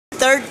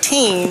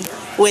2013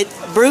 with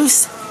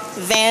Bruce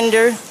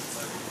Vanderveer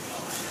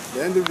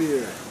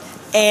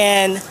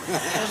and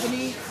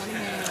Ebony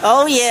Cunningham.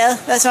 Oh yeah,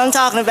 that's what I'm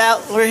talking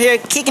about. We're here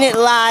kicking it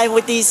live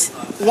with these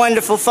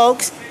wonderful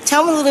folks.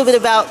 Tell me a little bit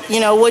about,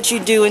 what you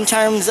do in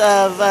terms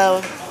of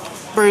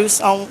Bruce,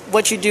 on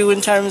what you do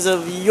in terms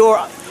of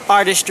your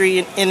artistry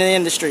in the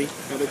industry.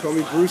 They call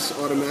me Bruce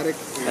Automatic,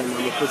 and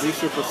I'm a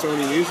producer for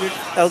Sony Music.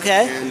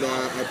 Okay. And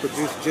I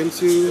produce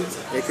Junsa,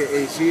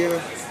 aka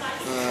Gia.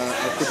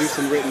 I've produced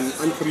and written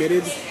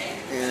Uncommitted,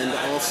 and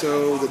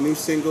also the new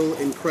single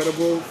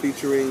Incredible,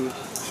 featuring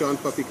Sean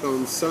Puffy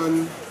Combs'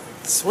 son,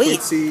 Sweet.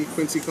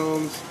 Quincy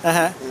Combs,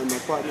 and my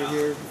partner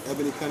here,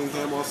 Ebony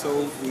Cunningham.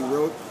 Also, we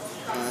wrote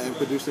and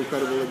produced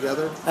Incredible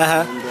together.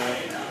 And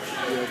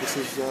this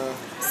is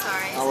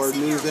our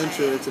new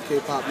venture into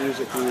K-pop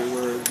music.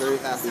 We're very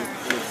happy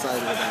and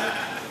excited about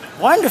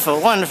it. Wonderful,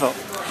 wonderful.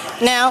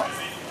 Now,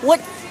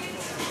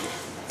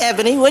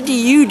 Ebony, what do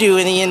you do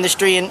in the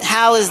industry, and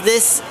how is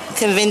this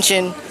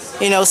convention,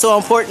 so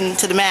important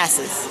to the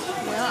masses?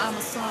 Well, I'm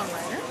a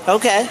songwriter.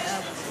 Okay.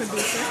 A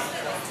producer,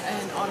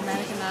 and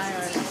Automatic and I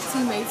are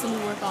teammates, and we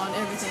work on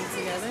everything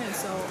together. And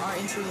so our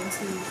entry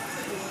into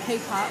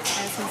K-pop,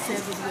 as he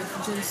said, was with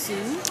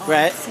Junsa on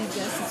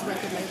CJ's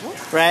record label.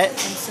 Right.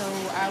 And so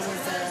I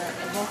was a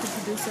vocal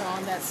producer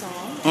on that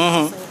song.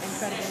 So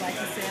Incredible, like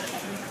he said,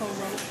 we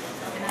co-wrote,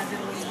 and I did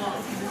a little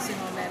vocal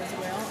producing on that as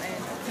well. And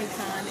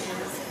Kcon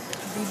is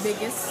the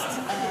biggest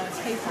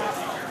K-pop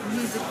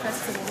music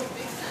festival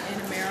in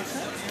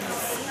America. And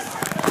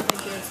I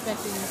think they're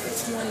expecting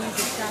 20s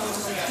to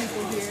thousands of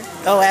people here.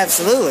 Oh,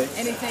 absolutely.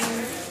 Anything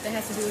that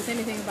has to do with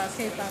anything about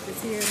K-pop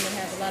is here, and they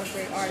have a lot of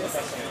great artists.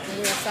 And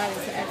we're excited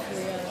to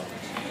actually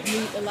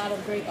meet a lot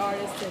of great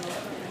artists and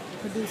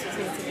producers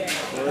here today.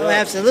 Oh,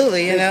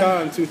 absolutely.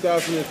 Kcon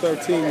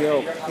 2013,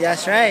 yo.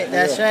 That's right.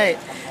 That's right.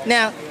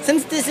 Now,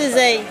 since this is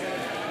a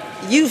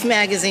youth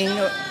magazine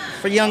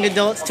for young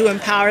adults to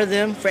empower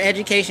them for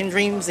education,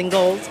 dreams, and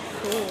goals,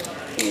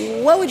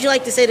 what would you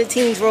like to say to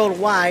teens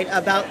worldwide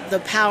about the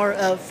power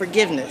of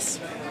forgiveness?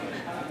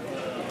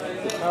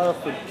 The power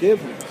of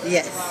forgiveness?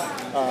 Yes.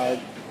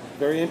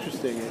 Very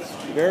interesting. It's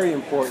very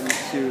important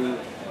to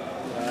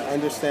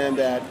understand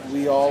that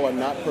we all are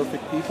not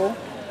perfect people.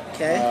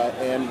 Okay.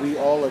 And we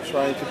all are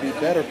trying to be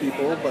better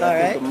people, but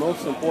I think the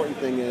most important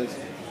thing is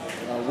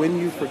when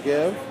you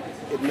forgive,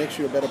 it makes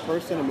you a better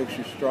person, it makes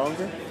you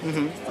stronger.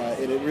 And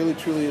it really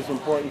truly is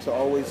important to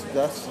always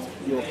dust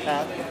your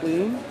path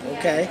clean.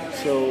 Okay.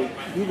 So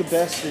do the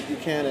best that you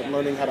can at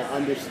learning how to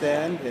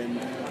understand, and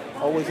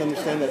always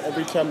understand that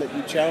every time that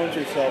you challenge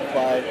yourself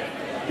by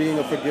being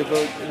a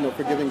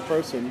forgiving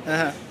person,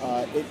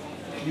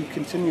 you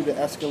continue to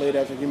escalate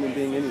as a human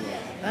being anyway.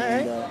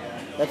 And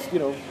that's,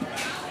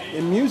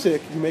 in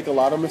music, you make a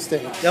lot of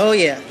mistakes. Oh,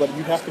 yeah. But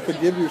you have to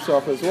forgive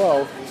yourself as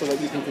well so that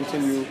you can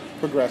continue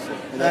progressing.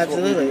 And that's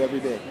what we do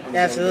every day.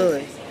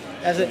 Absolutely.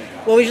 Absolutely.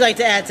 What would you like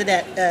to add to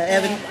that,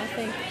 Evan? I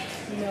think,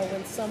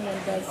 when someone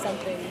does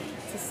something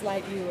to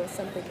slight you or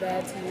something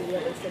bad to you,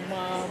 whether it's your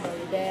mom or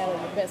your dad or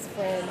your best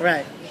friend,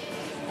 right.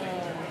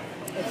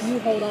 If you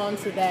hold on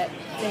to that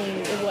thing,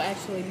 it will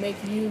actually make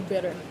you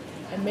bitter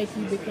and make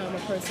you become a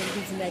person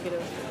who's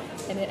negative.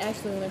 And it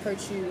actually, when it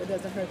hurts you, it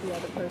doesn't hurt the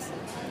other person.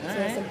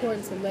 It's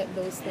important to let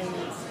those things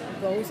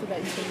go so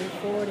that you can move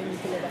forward and you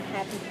can live a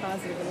happy,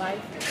 positive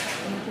life,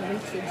 and you can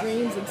reach your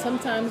dreams. And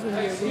sometimes when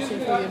you're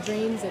reaching for your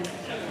dreams and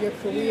your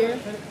career,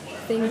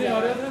 things that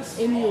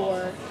are in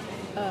your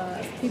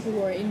people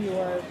who are in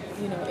your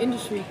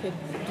industry could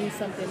do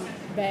something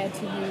bad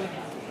to you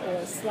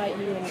or slight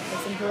you, and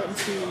it's important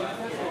to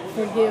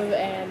forgive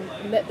and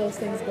let those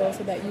things go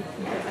so that you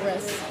can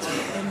progress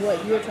in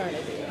what you're trying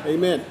to do.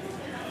 Amen.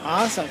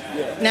 Awesome.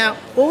 Now,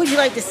 what would you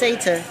like to say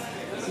to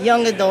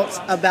young adults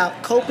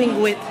about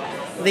coping with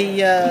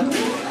the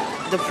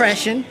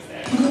depression?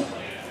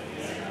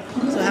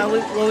 So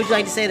what would you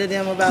like to say to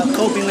them about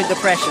coping with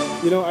depression?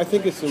 I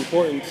think it's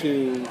important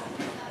to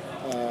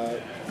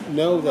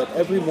know that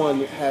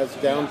everyone has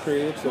down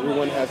periods,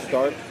 everyone has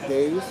dark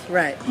days.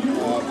 Right.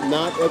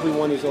 Not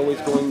everyone is always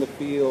going to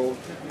feel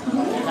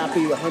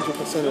happy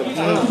 100% of the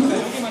time.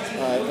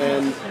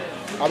 And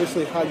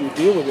obviously how you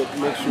deal with it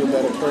makes you a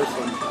better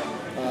person.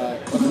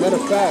 As a matter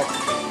of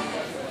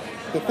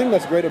fact, the thing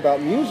that's great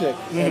about music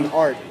and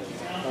art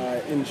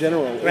in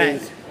general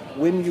is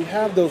when you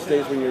have those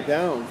days when you're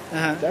down,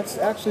 that's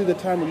actually the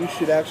time when you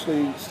should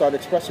actually start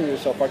expressing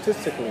yourself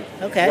artistically.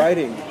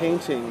 Writing,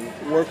 painting,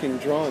 working,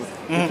 drawing.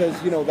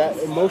 Because, that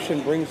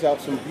emotion brings out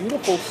some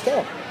beautiful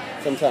stuff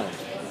sometimes.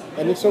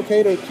 And it's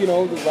okay to,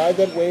 ride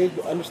that wave,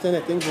 understand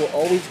that things will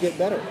always get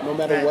better. No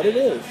matter what it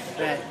is,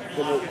 it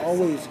will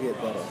always get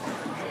better.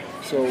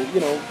 So,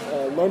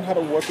 learn how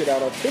to work it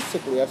out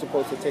artistically as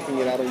opposed to taking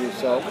it out on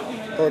yourself,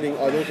 hurting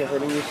others or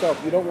hurting yourself.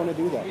 You don't want to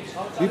do that.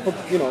 Be,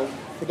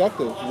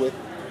 productive with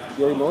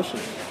your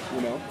emotions,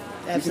 Absolutely.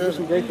 You can do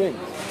some great things.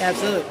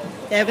 Absolutely.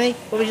 Ebony,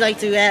 what would you like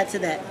to add to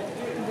that?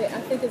 I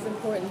think it's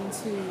important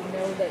to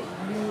know that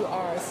you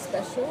are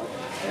special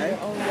in your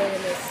own way,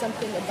 and there's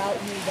something about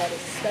you that is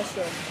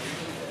special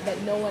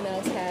that no one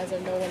else has or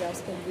no one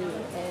else can do.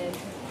 And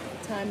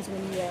times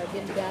when you are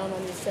getting down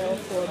on yourself,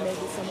 or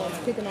maybe someone's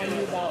picking on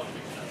you about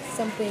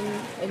something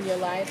in your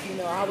life. You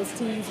know, I was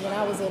teased when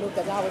I was little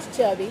because I was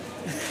chubby,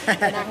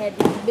 and I had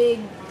these big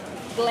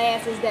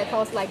glasses that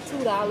cost like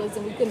 $2,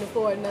 and we couldn't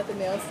afford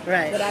nothing else.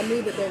 Right. But I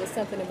knew that there was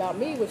something about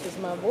me, which was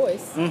my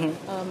voice,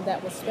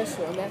 that was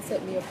special, and that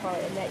set me apart,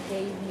 and that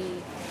gave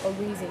me a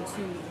reason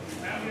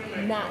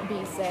to not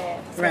be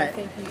sad. So I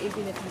think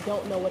even if you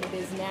don't know what it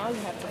is now, you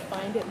have to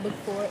find it, look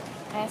for it,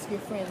 ask your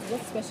friends,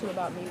 what's special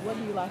about me? What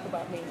do you like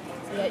about me?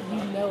 So that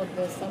you know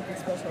there's something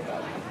special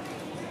about me.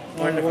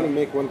 I want to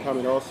make one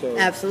comment also.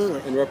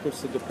 Absolutely. In reference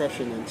to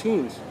depression and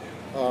teens.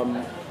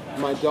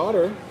 My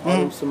daughter,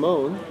 Autumn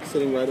Simone,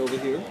 sitting right over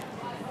here,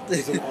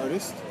 is an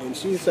artist, and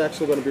she's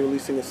actually going to be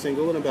releasing a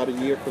single in about a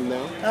year from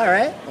now. All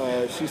right.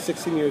 She's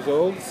 16 years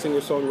old,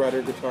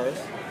 singer-songwriter,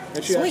 guitarist,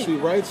 and she actually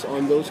writes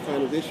on those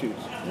kind of issues.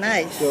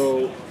 Nice.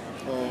 So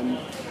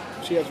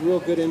she has real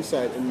good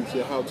insight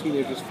into how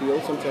teenagers feel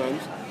sometimes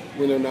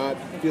when they're not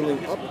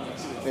feeling up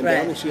and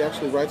down, and she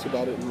actually writes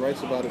about it, and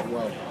writes about it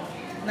well.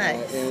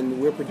 Nice. And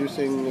we're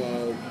producing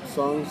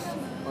songs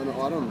on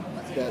Autumn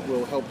that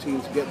will help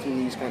teens get through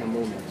these kind of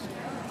moments.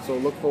 So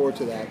look forward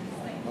to that.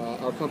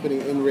 Our company,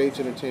 Enrage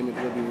Entertainment,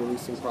 will be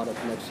releasing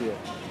product next year.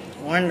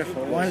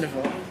 Wonderful,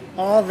 wonderful.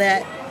 All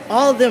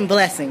of them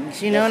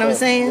blessings, you know what I'm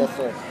saying? Yes,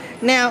 sir.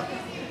 Now,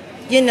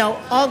 you know,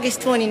 August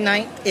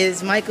 29th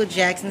is Michael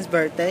Jackson's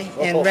birthday,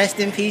 and rest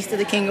in peace to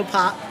the King of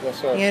Pop. Yes,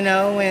 sir. You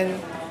know,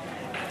 and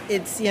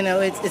it's, you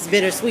know, it's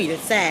bittersweet,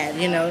 it's sad,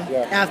 you know,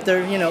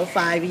 after, you know,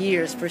 5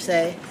 years per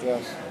se.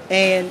 Yes.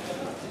 And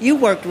you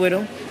worked with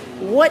him.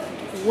 What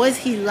was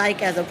he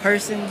like as a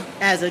person,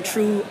 as a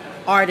true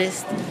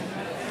artist,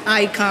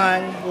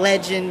 icon,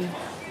 legend?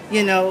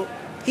 You know,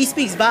 he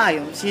speaks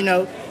volumes, you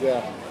know.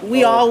 Yeah.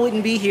 We all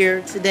wouldn't be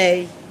here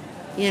today,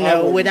 you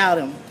know, without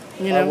him.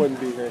 You know? I wouldn't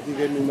be here. He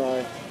gave me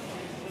my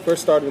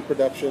first start in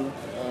production.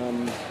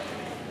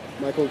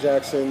 Michael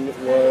Jackson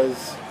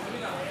was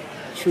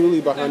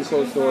truly behind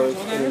closed doors,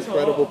 an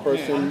incredible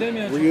person,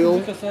 real,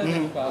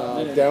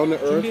 down to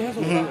earth,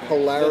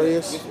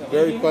 hilarious,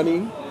 very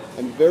funny,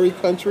 and very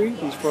country.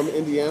 He's from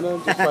Indiana,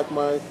 just like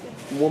my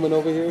woman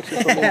over here.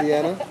 She's from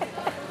Indiana.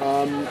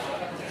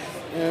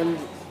 And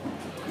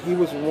he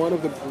was one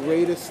of the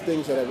greatest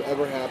things that have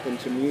ever happened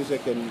to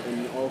music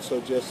and also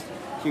just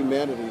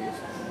humanity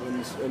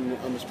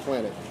on this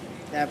planet.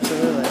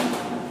 Absolutely.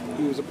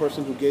 He was a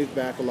person who gave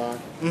back a lot,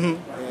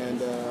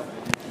 and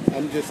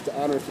I'm just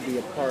honored to be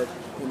a part,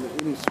 in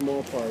any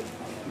small part,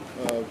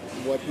 of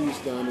what he's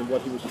done and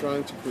what he was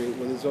trying to create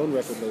with his own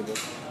record label.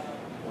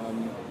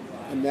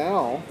 And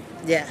now,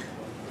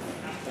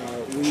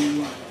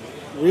 we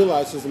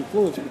realize his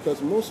influence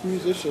because most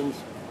musicians,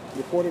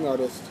 recording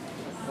artists,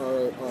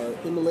 are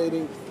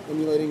imitating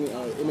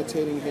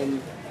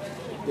him.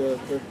 They're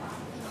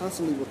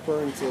constantly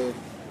referring to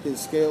his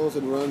scales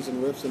and runs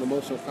and riffs and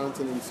emotional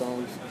content in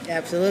songs.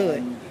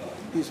 Absolutely.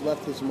 He's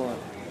left his mark,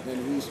 and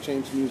he's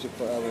changed music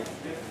forever.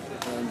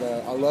 And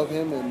I love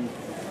him, and,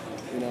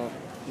 you know,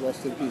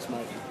 rest in peace,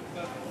 Mike.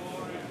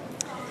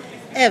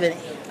 Ebony.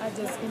 I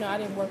just, you know, I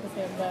didn't work with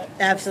him, but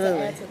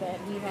absolutely. Just to add to that,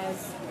 he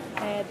has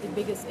had the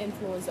biggest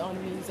influence on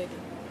music,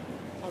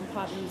 on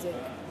pop music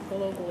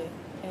globally.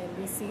 And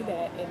we see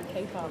that in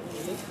K-pop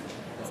music.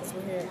 Since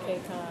we're here at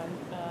Kcon,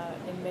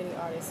 and many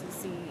artists, you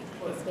see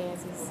his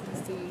dances, you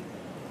see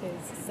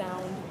his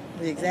sound.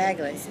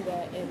 Exactly. You see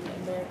that in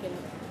American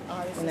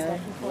artists, like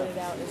you pointed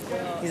out as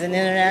well. He's an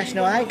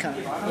international icon.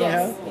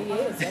 Yes, you know?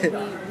 he is. And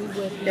we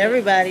would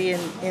everybody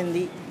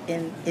in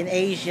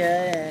Asia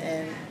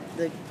and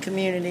the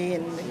community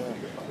and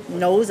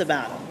knows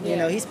about him. You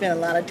know, he spent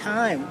a lot of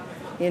time,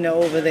 you know,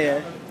 over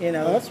there. You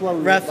know, that's why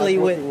we roughly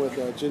like working with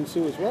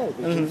Junsa as well.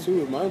 Because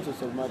Junsa reminds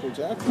us of Michael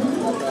Jackson. It's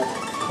got that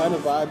kind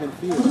of vibe and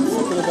feel.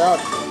 Something about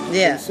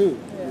Junsa,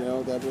 you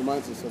know, that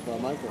reminds us of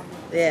Michael.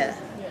 Yeah.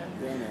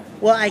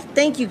 Well, I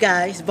thank you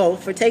guys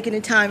both for taking the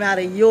time out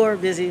of your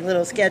busy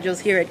little schedules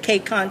here at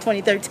Kcon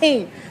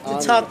 2013 to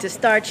talk to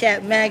Star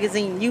Chat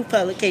Magazine, new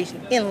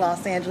publication in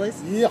Los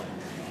Angeles. Yeah.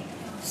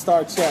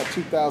 Star Chat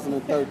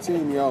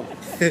 2013, yo.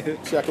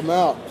 Check them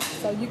out.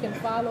 So you can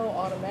follow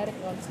Automatic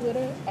on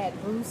Twitter at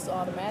Bruce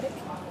Automatic.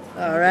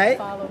 All right. You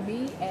can follow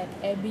me at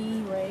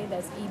Ebby Ray,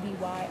 that's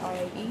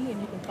EBYRAE, and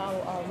you can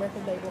follow our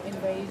record label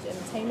Enrage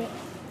Entertainment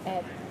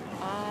at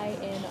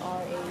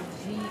INRAGEENT,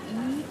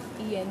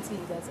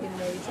 that's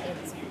Enrage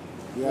Ent.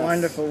 Yes.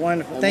 Wonderful,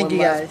 wonderful. And thank you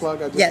guys. One last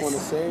plug I just want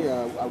to say,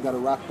 I've got a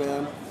rock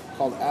band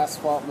called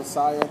Asphalt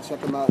Messiah. Check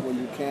them out when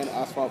you can,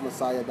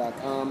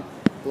 asphaltmessiah.com.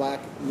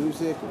 Black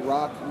music,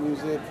 rock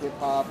music,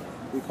 hip-hop.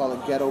 We call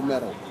it ghetto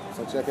metal.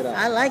 So check it out.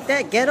 I like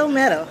that, ghetto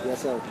metal.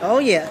 Yes, sir. Oh,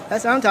 yeah.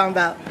 That's what I'm talking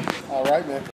about. All right, man.